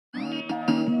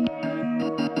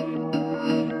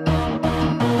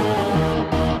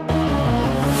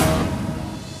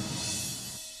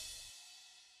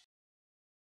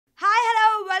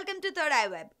I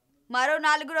web. మరో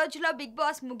 4 రోజుల్లో big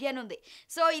boss ముగియనుంది.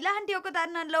 So ఇలాంటి ఒక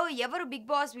తరుణంలో ఎవరు బిగ్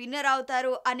బాస్ విన్నర్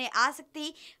అవుతారు అనే ఆసక్తి,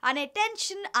 అనే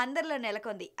టెన్షన్ అందరిలో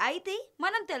నెలకొంది. అయితే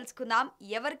మనం తెలుసుకుందాం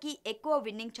ఎవరికి ఎక్కువ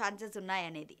విన్నింగ్ ఛాన్సెస్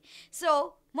ఉన్నాయనేది. సో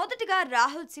మొదటిగా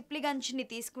రాహుల్ సిప్లిగంజ్ని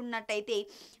తీసుకున్నట్టయితే,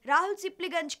 రాహుల్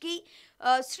సిప్లిగంజ్కి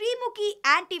శ్రీముఖి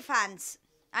యాంటీ ఫ్యాన్స్,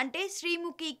 అంటే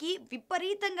శ్రీముఖికి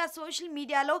విపరీతంగా సోషల్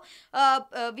మీడియాలో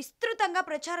విస్తృతంగా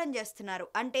ప్రచారం చేస్తున్నారు.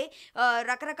 అంటే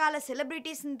రకరకాల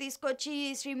సెలబ్రిటీస్ని తీసుకొచ్చి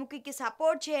శ్రీముఖికి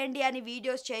సపోర్ట్ చేయండి అని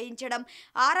వీడియోస్ చేయించడం,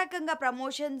 ఆ రకంగా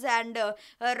ప్రమోషన్స్ అండ్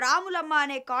రాములమ్మ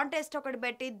అనే కాంటెస్ట్ ఒకటి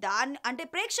పెట్టి అంటే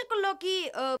ప్రేక్షకుల్లోకి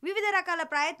వివిధ రకాల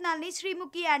ప్రయత్నాల్ని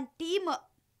శ్రీముఖి అండ్ టీమ్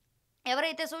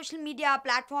ఎవరైతే సోషల్ మీడియా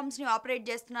ప్లాట్ఫామ్స్ని ఆపరేట్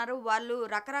చేస్తున్నారో వాళ్ళు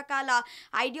రకరకాల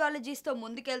ఐడియాలజీస్తో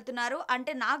ముందుకెళ్తున్నారు.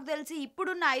 అంటే నాకు తెలిసి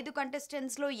ఇప్పుడున్న 5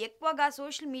 కంటెస్టెంట్స్లో ఎక్కువగా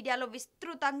సోషల్ మీడియాలో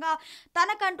విస్తృతంగా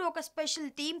తనకంటూ ఒక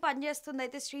స్పెషల్ టీం పనిచేస్తుంది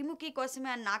అయితే శ్రీముఖి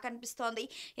కోసమే అని నాకు అనిపిస్తోంది.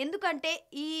 ఎందుకంటే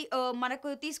ఈ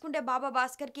మనకు తీసుకుంటే బాబా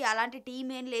భాస్కర్కి అలాంటి టీం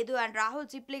ఏం లేదు అండ్ రాహుల్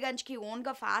సిప్లిగంజ్కి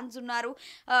ఓన్గా ఫ్యాన్స్ ఉన్నారు.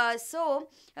 సో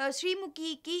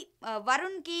శ్రీముఖికి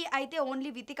వరుణ్కి అయితే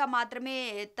ఓన్లీ వితిక మాత్రమే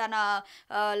తన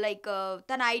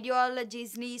తన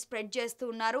ఐడియాలజీస్ని స్ప్రెడ్ చేస్తూ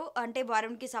ఉన్నారు. అంటే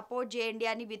వరుణ్కి సపోర్ట్ చేయండి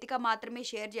అని వితిక మాత్రమే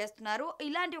షేర్ చేస్తున్నారు.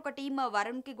 ఇలాంటి ఒక టీం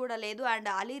వరుణ్కి కూడా లేదు అండ్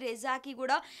అలీ రేజాకి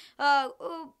కూడా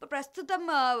ప్రస్తుతం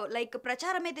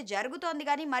ప్రచారం అయితే జరుగుతోంది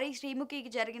కానీ మరి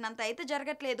శ్రీముఖికి జరిగినంత అయితే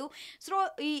జరగట్లేదు. సో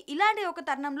ఇలాంటి ఒక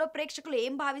తరుణంలో ప్రేక్షకులు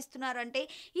ఏం భావిస్తున్నారంటే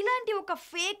ఇలాంటి ఒక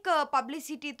ఫేక్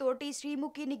పబ్లిసిటీ తోటి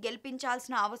శ్రీముఖిని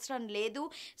గెలిపించాల్సిన అవసరం లేదు.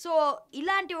 సో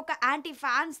ఇలాంటి ఒక యాంటీ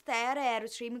ఫ్యాన్స్ తయారయ్యారు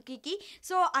శ్రీముఖికి.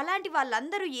 సో అలాంటి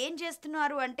వాళ్ళందరూ ఏం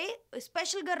చేస్తున్నారు అంటే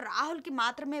స్పెషల్గా రాహుల్కి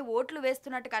మాత్రమే ఓట్లు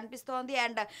వేస్తున్నట్టు కనిపిస్తోంది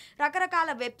అండ్ రకరకాల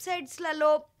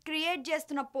వెబ్సైట్స్లలో క్రియేట్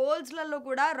చేస్తున్న పోల్స్లలో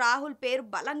కూడా రాహుల్ పేరు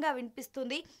బలంగా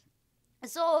వినిపిస్తుంది.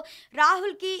 సో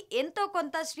రాహుల్కి ఎంతో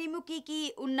కొంత శ్రీముఖికి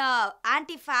ఉన్న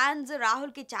యాంటీ ఫ్యాన్స్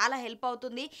రాహుల్కి చాలా హెల్ప్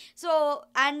అవుతుంది. సో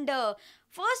అండ్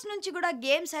ఫస్ట్ నుంచి కూడా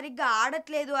గేమ్ సరిగ్గా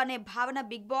ఆడట్లేదు అనే భావన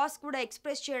బిగ్ బాస్ కూడా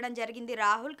ఎక్స్ప్రెస్ చేయడం జరిగింది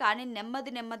రాహుల్. కానీ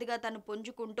నెమ్మదిగా తను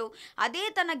పుంజుకుంటూ అదే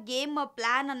తన గేమ్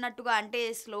ప్లాన్ అన్నట్టుగా, అంటే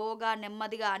స్లోగా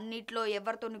నెమ్మదిగా అన్నిట్లో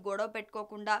ఎవరితోని గొడవ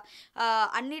పెట్టుకోకుండా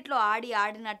అన్నిట్లో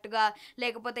ఆడినట్టుగా,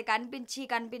 లేకపోతే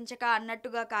కనిపించక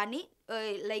అన్నట్టుగా, కానీ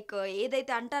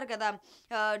ఏదైతే అంటారు కదా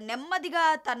నెమ్మదిగా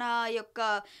తన యొక్క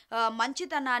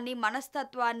మంచితనాన్ని,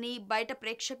 మనస్తత్వాన్ని బయట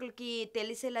ప్రేక్షకులకి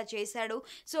తెలిసేలా చేశాడు.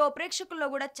 సో ప్రేక్షకుల్లో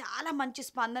కూడా చాలా మంచి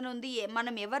స్పందన ఉంది.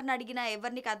 మనం ఎవరిని అడిగినా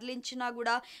ఎవరిని కదిలించినా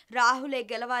కూడా రాహులే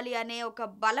గెలవాలి అనే ఒక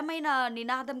బలమైన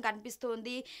నినాదం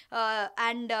కనిపిస్తోంది.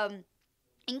 అండ్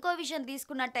ఇంకో విషయం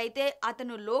తీసుకున్నట్టయితే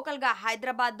అతను లోకల్గా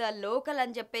హైదరాబాద్ లోకల్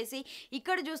అని చెప్పేసి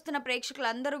ఇక్కడ చూస్తున్న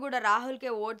ప్రేక్షకులందరూ కూడా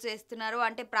రాహుల్కే ఓట్స్ వేస్తున్నారు.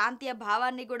 అంటే ప్రాంతీయ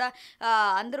భావాన్ని కూడా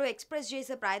అందరూ ఎక్స్ప్రెస్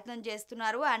చేసే ప్రయత్నం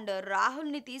చేస్తున్నారు. అండ్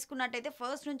రాహుల్ని తీసుకున్నట్టయితే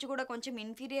ఫస్ట్ నుంచి కూడా కొంచెం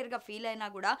ఇన్ఫీరియర్గా ఫీల్ అయినా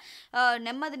కూడా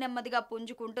నెమ్మదిగా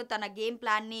పుంజుకుంటూ తన గేమ్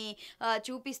ప్లాన్ని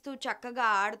చూపిస్తూ చక్కగా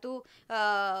ఆడుతూ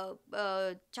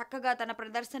చక్కగా తన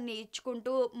ప్రదర్శనని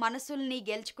ఇచ్చుకుంటూ మనసుల్ని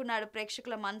గెలుచుకున్నాడు,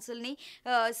 ప్రేక్షకుల మనసుల్ని.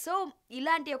 సో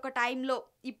ఇలాంటి ఒక టైంలో,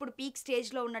 ఇప్పుడు పీక్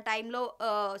స్టేజ్లో ఉన్న టైంలో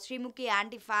శ్రీముఖి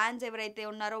యాంటీ ఫ్యాన్స్ ఎవరైతే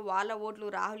ఉన్నారో వాళ్ళ ఓట్లు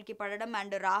రాహుల్కి పడడం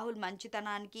అండ్ రాహుల్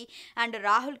మంచితనానికి అండ్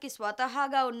రాహుల్కి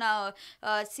స్వతహాగా ఉన్న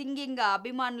సింగింగ్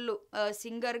అభిమానులు,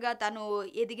 సింగర్గా తను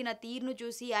ఎదిగిన తీరును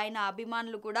చూసి ఆయన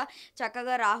అభిమానులు కూడా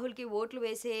చక్కగా రాహుల్కి ఓట్లు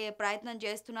వేసే ప్రయత్నం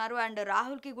చేస్తున్నారు. అండ్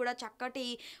రాహుల్కి కూడా చక్కటి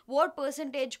ఓట్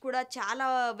పర్సంటేజ్ కూడా చాలా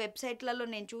వెబ్సైట్లలో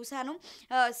నేను చూశాను.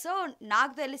 సో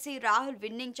నాకు తెలిసి రాహుల్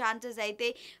విన్నింగ్ ఛాన్సెస్ అయితే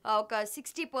ఒక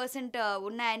 60%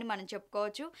 ఉన్నాయని మనం చెప్పుకోవచ్చు.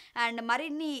 అండ్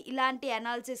మరిన్ని ఇలాంటి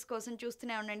అనాలిసిస్ కోసం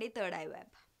చూస్తూనే ఉండండి థర్డ్ ఐ వెబ్.